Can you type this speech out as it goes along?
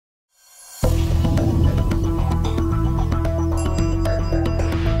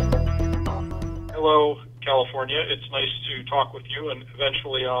hello, California. It's nice to talk with you, and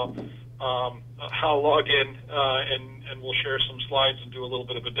eventually I'll log in and we'll share some slides and do a little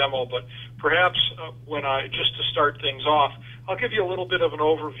bit of a demo. But perhaps just to start things off, I'll give you a little bit of an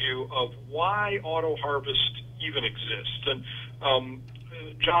overview of why AutoHarvest even exists. And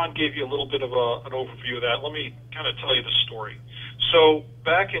John gave you a little bit of an overview of that. Let me kind of tell you the story. So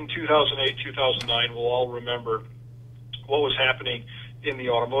back in 2008, 2009, we'll all remember what was happening in the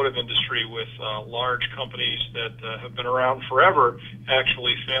automotive industry with large companies that have been around forever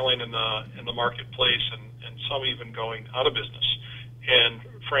actually failing in the marketplace, and some even going out of business. And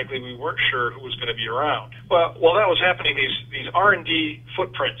frankly, we weren't sure who was going to be around. Well, while that was happening, these R&D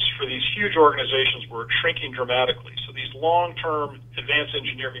footprints for these huge organizations were shrinking dramatically. So these long-term advanced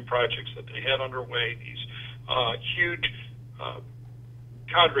engineering projects that they had underway, these huge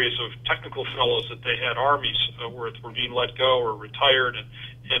cadres of technical fellows that they had, armies were being let go or retired,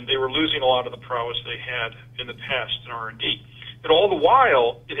 and they were losing a lot of the prowess they had in the past in R&D. And all the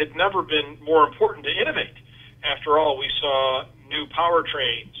while, it had never been more important to innovate. After all, we saw new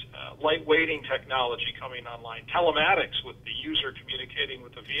powertrains, lightweighting technology coming online, telematics with the user communicating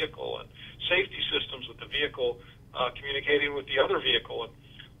with the vehicle, and safety systems with the vehicle communicating with the other vehicle. And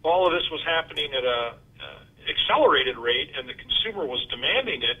all of this was happening at a accelerated rate, and the consumer was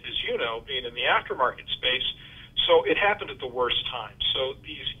demanding it, as you know, being in the aftermarket space. So it happened at the worst time. So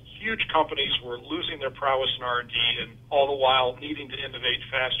these huge companies were losing their prowess in R&D, and all the while needing to innovate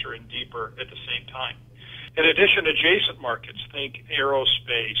faster and deeper at the same time. In addition, adjacent markets, think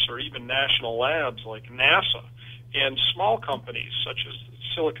aerospace or even national labs like NASA, and small companies such as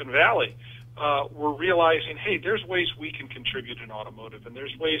Silicon Valley were realizing, hey, there's ways we can contribute in automotive, and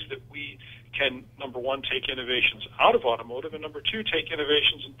there's ways that we can, number one, take innovations out of automotive, and number two, take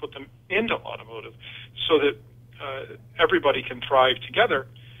innovations and put them into automotive so that everybody can thrive together.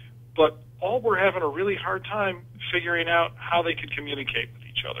 But all were having a really hard time figuring out how they could communicate with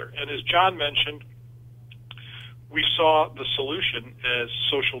each other. And as John mentioned, we saw the solution as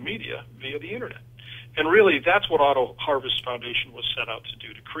social media via the internet. And really, that's what AutoHarvest Foundation was set out to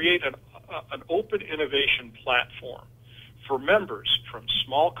do, to create an open innovation platform for members from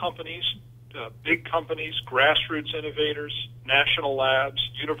small companies, big companies, grassroots innovators, national labs,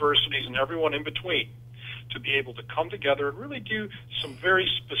 universities, and everyone in between, to be able to come together and really do some very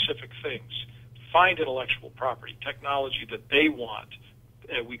specific things. Find intellectual property, technology that they want,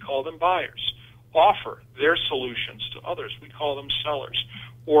 we call them buyers. Offer their solutions to others, we call them sellers.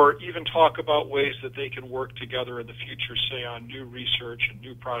 Or even talk about ways that they can work together in the future, say on new research and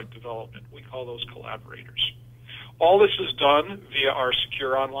new product development. We call those collaborators. All this is done via our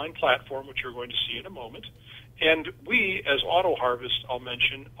secure online platform, which you're going to see in a moment. And we, as AutoHarvest, I'll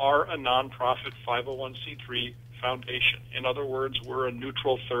mention, are a nonprofit 501c3 foundation. In other words, we're a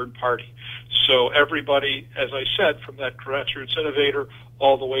neutral third party. So everybody, as I said, from that grassroots innovator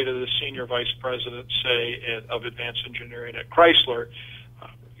all the way to the senior vice president, say, of advanced engineering at Chrysler,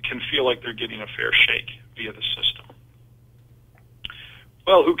 can feel like they're getting a fair shake via the system.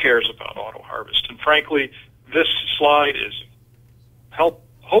 Well, who cares about AutoHarvest? And frankly, this slide is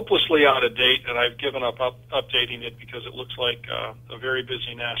hopelessly out of date, and I've given up updating it because it looks like a very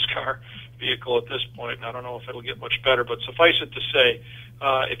busy NASCAR vehicle at this point, and I don't know if it'll get much better, but suffice it to say,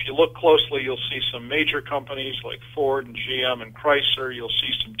 if you look closely, you'll see some major companies like Ford and GM and Chrysler. You'll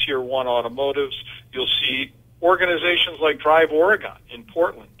see some Tier 1 automotives. You'll see organizations like Drive Oregon in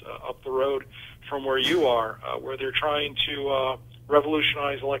Portland, up the road from where you are, where they're trying to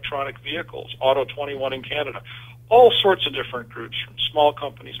revolutionize electronic vehicles, Auto 21 in Canada. All sorts of different groups, from small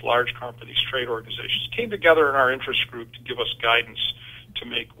companies, large companies, trade organizations, came together in our interest group to give us guidance to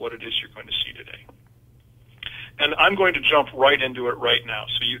make what it is you're going to see today. And I'm going to jump right into it right now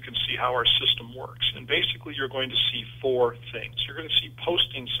so you can see how our system works. And basically, you're going to see four things. You're going to see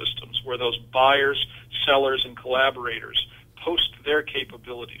posting systems where those buyers, sellers, and collaborators post their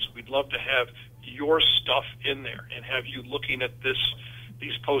capabilities. We'd love to have your stuff in there and have you looking at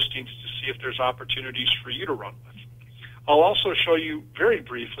these postings to see if there's opportunities for you to run with. I'll also show you very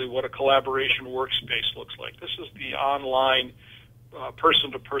briefly what a collaboration workspace looks like. This is the online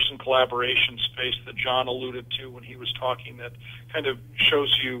person-to-person collaboration space that John alluded to when he was talking, that kind of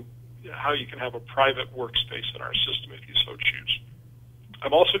shows you how you can have a private workspace in our system if you so choose.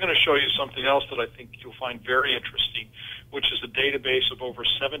 I'm also going to show you something else that I think you'll find very interesting, which is a database of over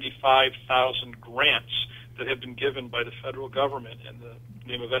 75,000 grants that have been given by the federal government in the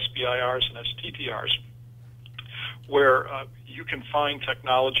name of SBIRs and STTRs, where you can find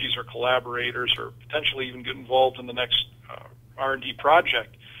technologies or collaborators or potentially even get involved in the next R&D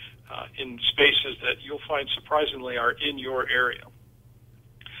project in spaces that you'll find surprisingly are in your area.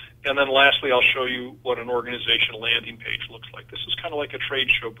 And then lastly, I'll show you what an organization landing page looks like. This is kind of like a trade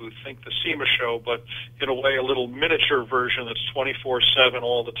show booth. Think the SEMA show, but in a way a little miniature version that's 24/7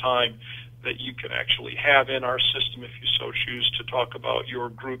 all the time that you can actually have in our system if you so choose to talk about your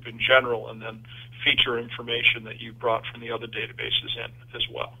group in general and then feature information that you brought from the other databases in as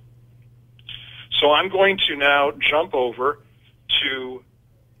well. So I'm going to now jump over to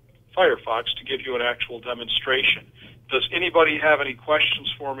Firefox to give you an actual demonstration. Does anybody have any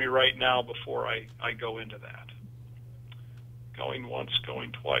questions for me right now before I go into that? Going once,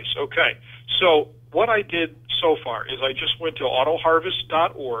 going twice. Okay, so what I did so far is I just went to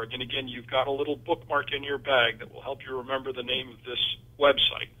AutoHarvest.org, and again, you've got a little bookmark in your bag that will help you remember the name of this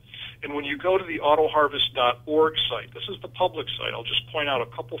website. And when you go to the AutoHarvest.org site, this is the public site. I'll just point out a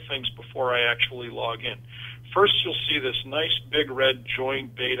couple things before I actually log in. First, you'll see this nice big red Join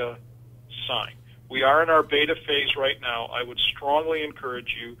Beta sign. We are in our beta phase right now. I would strongly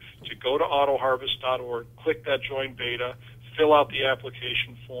encourage you to go to AutoHarvest.org, click that Join Beta, fill out the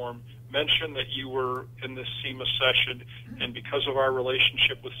application form, mention that you were in this SEMA session, and because of our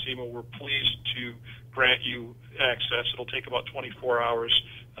relationship with SEMA, we're pleased to grant you access. It'll take about 24 hours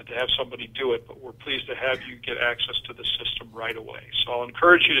to have somebody do it, but we're pleased to have you get access to the system right away. So I'll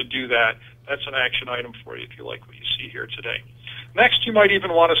encourage you to do that. That's an action item for you if you like what you see here today. Next, you might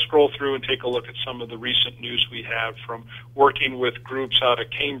even want to scroll through and take a look at some of the recent news we have from working with groups out of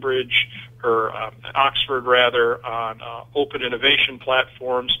Cambridge or Oxford, rather, on open innovation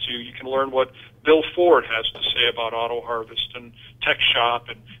platforms. You can learn what Bill Ford has to say about AutoHarvest and Tech Shop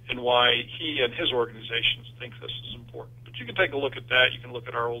and why he and his organizations think this is important. But you can take a look at that. You can look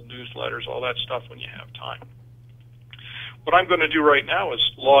at our old newsletters, all that stuff when you have time. What I'm going to do right now is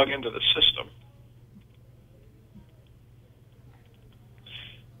log into the system.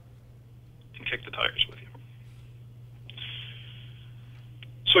 Kick the tires with you.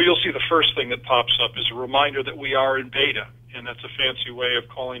 So you'll see the first thing that pops up is a reminder that we are in beta, and that's a fancy way of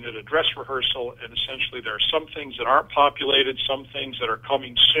calling it a dress rehearsal, and essentially there are some things that aren't populated, some things that are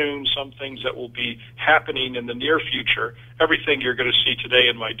coming soon, some things that will be happening in the near future. Everything you're going to see today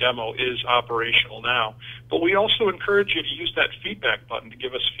in my demo is operational now, but we also encourage you to use that feedback button to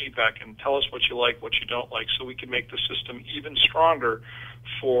give us feedback and tell us what you like, what you don't like, so we can make the system even stronger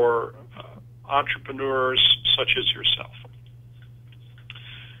for entrepreneurs such as yourself.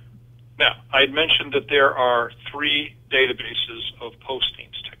 Now, I had mentioned that there are 3 databases of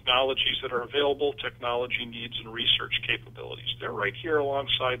postings, technologies that are available, technology needs, and research capabilities. They're right here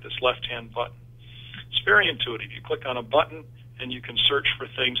alongside this left-hand button. It's very intuitive. You click on a button, and you can search for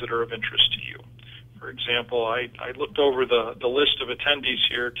things that are of interest to you. For example, I looked over the list of attendees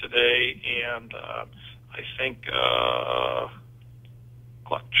here today, and I think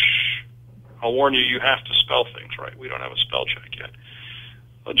Clutch. I'll warn you, you have to spell things right. We don't have a spell check yet.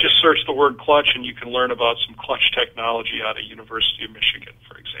 Just search the word clutch, and you can learn about some clutch technology out of University of Michigan,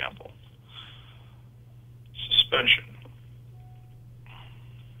 for example. Suspension.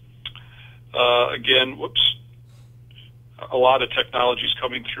 Again, a lot of technologies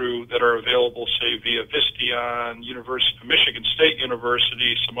coming through that are available, say, via Visteon, Michigan State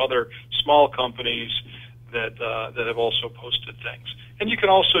University, some other small companies that have also posted things. And you can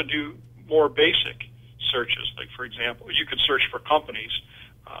also do more basic searches. Like, for example, you could search for companies.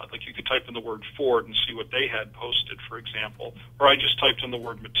 Like you could type in the word Ford and see what they had posted, for example. Or I just typed in the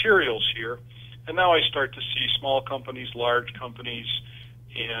word materials here, and now I start to see small companies, large companies,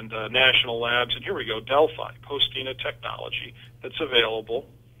 and national labs. And here we go, Delphi, posting a technology that's available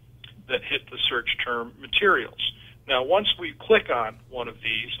that hit the search term materials. Now, once we click on one of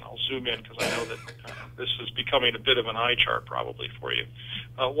these, and I'll zoom in because I know that this is becoming a bit of an eye chart probably for you.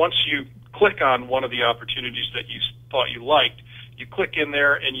 Once you click on one of the opportunities that you thought you liked, you click in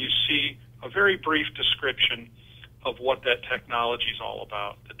there and you see a very brief description of what that technology is all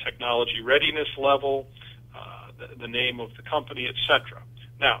about, the technology readiness level, the name of the company, etc.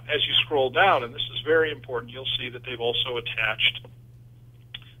 Now, as you scroll down, and this is very important, you'll see that they've also attached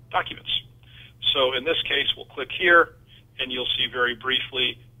documents. So in this case, we'll click here, and you'll see very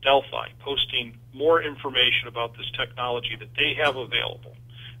briefly Delphi posting more information about this technology that they have available.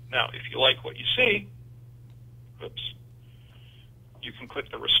 Now, if you like what you see, you can click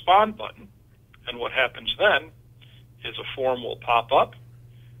the Respond button, and what happens then is a form will pop up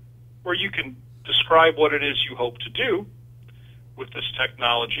where you can describe what it is you hope to do with this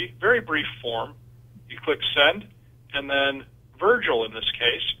technology. Very brief form. You click Send, and then Virgil, in this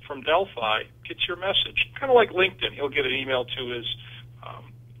case, from Delphi, gets your message. Kind of like LinkedIn. He'll get an email to his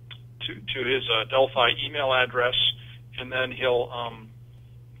Delphi email address, and then he'll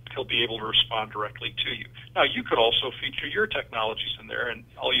he'll be able to respond directly to you. Now, you could also feature your technologies in there, and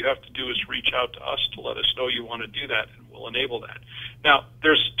all you have to do is reach out to us to let us know you want to do that, and we'll enable that. Now,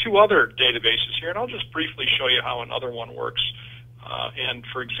 there's 2 other databases here, and I'll just briefly show you how another one works. And,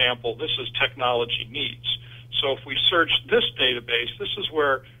 for example, this is technology needs. So if we search this database, this is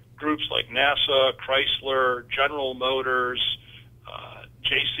where groups like NASA, Chrysler, General Motors,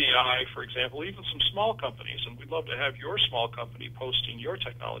 JCI, for example, even some small companies, and we'd love to have your small company posting your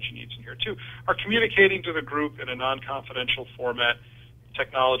technology needs in here too, are communicating to the group in a non-confidential format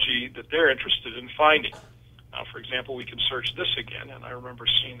technology that they're interested in finding. Now, for example, we can search this again, and I remember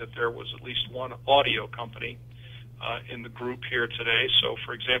seeing that there was at least one audio company in the group here today. So,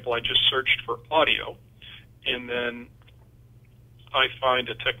 for example, I just searched for audio, and then I find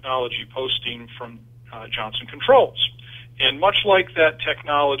a technology posting from Johnson Controls. And much like that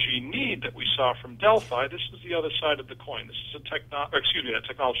technology need that we saw from Delphi, this is the other side of the coin. This is that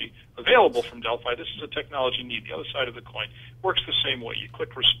technology available from Delphi. This is a technology need, the other side of the coin. Works the same way. You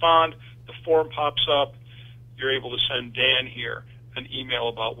click respond, the form pops up. You're able to send Dan here an email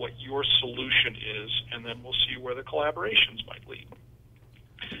about what your solution is, and then we'll see where the collaborations might lead.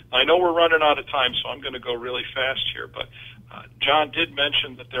 I know we're running out of time, so I'm going to go really fast here, but John did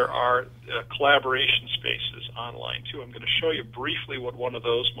mention that there are collaboration spaces online, too. I'm going to show you briefly what one of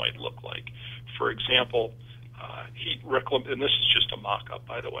those might look like. For example, and this is just a mock-up,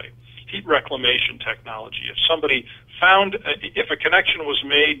 by the way, heat reclamation technology. If somebody if a connection was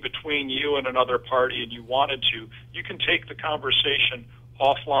made between you and another party and you wanted to, you can take the conversation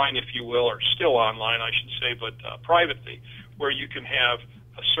offline, if you will, or still online, I should say, but privately, where you can have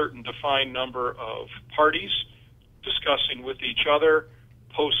a certain defined number of parties discussing with each other,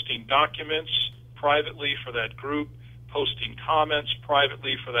 posting documents privately for that group, posting comments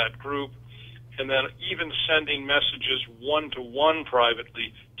privately for that group, and then even sending messages one-to-one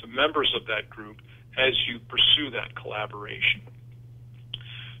privately to members of that group as you pursue that collaboration.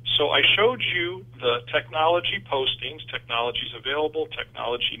 So I showed you the technology postings, technologies available,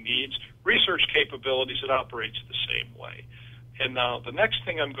 technology needs, research capabilities. It operates the same way. And now the next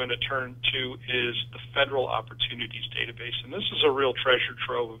thing I'm going to turn to is the Federal Opportunities Database. And this is a real treasure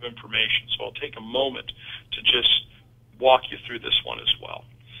trove of information, so I'll take a moment to just walk you through this one as well.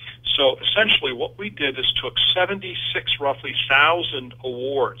 So essentially what we did is took 76 roughly 1,000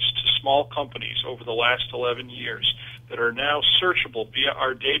 awards to small companies over the last 11 years that are now searchable via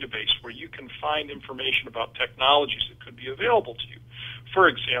our database, where you can find information about technologies that could be available to you. For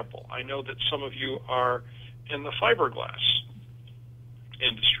example, I know that some of you are in the fiberglass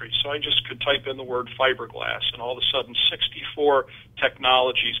industry, so I just could type in the word fiberglass, and all of a sudden 64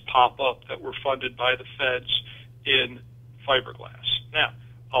 technologies pop up that were funded by the feds in fiberglass. Now,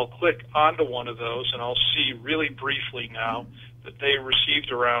 I'll click onto one of those, and I'll see really briefly now that they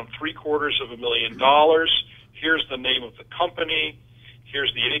received around $750,000. Here's the name of the company.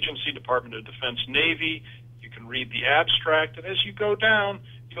 Here's the agency, Department of Defense, Navy. You can read the abstract, and as you go down,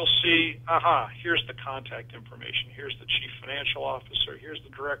 you'll see, here's the contact information. Here's the chief financial officer. Here's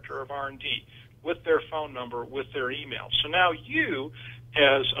the director of R&D with their phone number, with their email. So now you,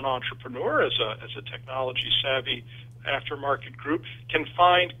 as an entrepreneur, as a technology-savvy aftermarket group, can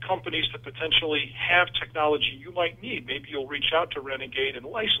find companies that potentially have technology you might need. Maybe you'll reach out to Renegade and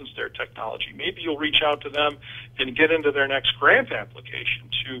license their technology. Maybe you'll reach out to them and get into their next grant application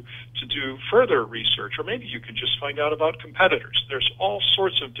to do further research, or maybe you can just find out about competitors. There's all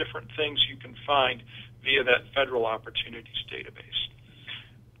sorts of different things you can find via that Federal Opportunities Database.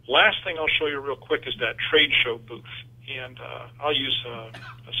 Last thing I'll show you real quick is that trade show booth, and I'll use a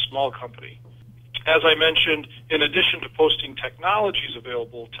small company. As I mentioned, in addition to posting technologies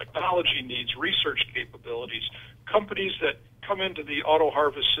available, technology needs, research capabilities, companies that come into the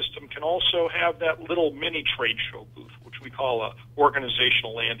AutoHarvest system can also have that little mini trade show booth, which we call a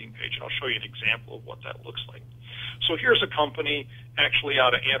organizational landing page. And I'll show you an example of what that looks like. So here's a company actually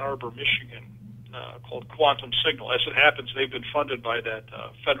out of Ann Arbor, Michigan, called Quantum Signal. As it happens, they've been funded by that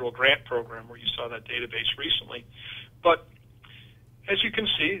federal grant program where you saw that database recently. But as you can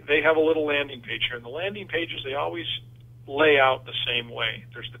see, they have a little landing page here. And the landing pages, they always lay out the same way.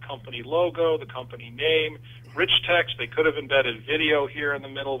 There's the company logo, the company name, rich text. They could have embedded video here in the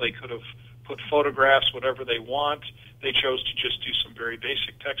middle. They could have put photographs, whatever they want. They chose to just do some very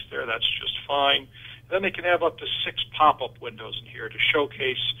basic text there. That's just fine. And then they can have up to 6 pop-up windows in here to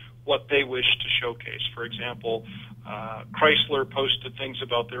showcase what they wish to showcase. For example, Chrysler posted things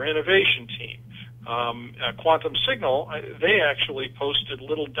about their innovation team. Quantum Signal, they actually posted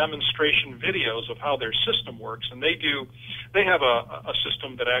little demonstration videos of how their system works, and they have a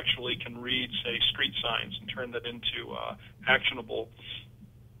system that actually can read, say, street signs and turn that into actionable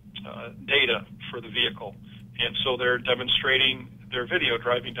data for the vehicle. And so they're demonstrating their video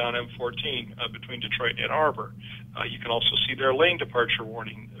driving down M14 between Detroit and Ann Arbor. You can also see their lane departure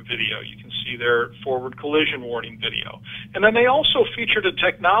warning video. You can see their forward collision warning video. And then they also featured a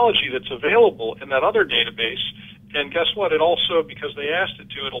technology that's available in that other database. And guess what? It also, because they asked it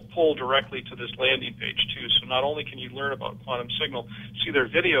to, it'll pull directly to this landing page too. So not only can you learn about quantum signal, see their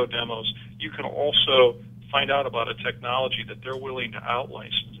video demos, you can also find out about a technology that they're willing to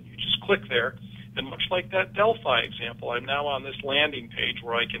out-license. And you just click there. And much like that Delphi example, I'm now on this landing page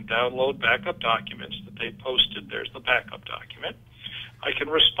where I can download backup documents that they posted. There's the backup document. I can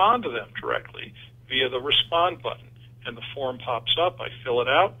respond to them directly via the respond button. And the form pops up, I fill it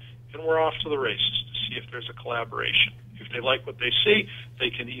out, and we're off to the races to see if there's a collaboration. If they like what they see, they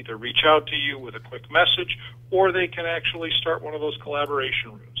can either reach out to you with a quick message, or they can actually start one of those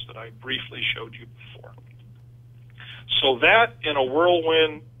collaboration rooms that I briefly showed you before. So that, in a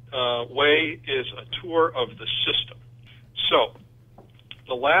whirlwind way, is a tour of the system. So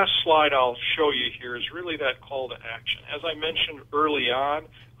the last slide I'll show you here is really that call to action. As I mentioned early on,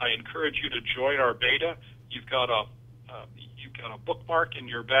 I encourage you to join our beta. You've got a bookmark in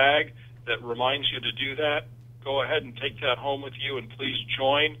your bag that reminds you to do that. Go ahead and take that home with you, and please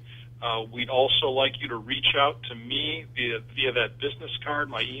join. We'd also like you to reach out to me via that business card.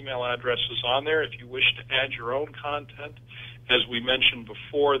 My email address is on there if you wish to add your own content. As we mentioned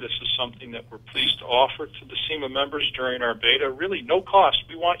before, this is something that we're pleased to offer to the SEMA members during our beta. Really, no cost.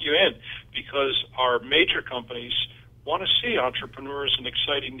 We want you in because our major companies want to see entrepreneurs and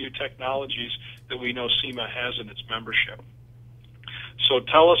exciting new technologies that we know SEMA has in its membership. So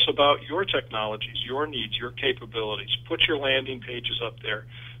tell us about your technologies, your needs, your capabilities. Put your landing pages up there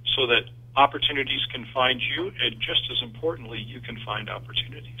so that opportunities can find you, and just as importantly, you can find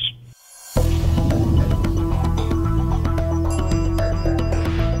opportunities.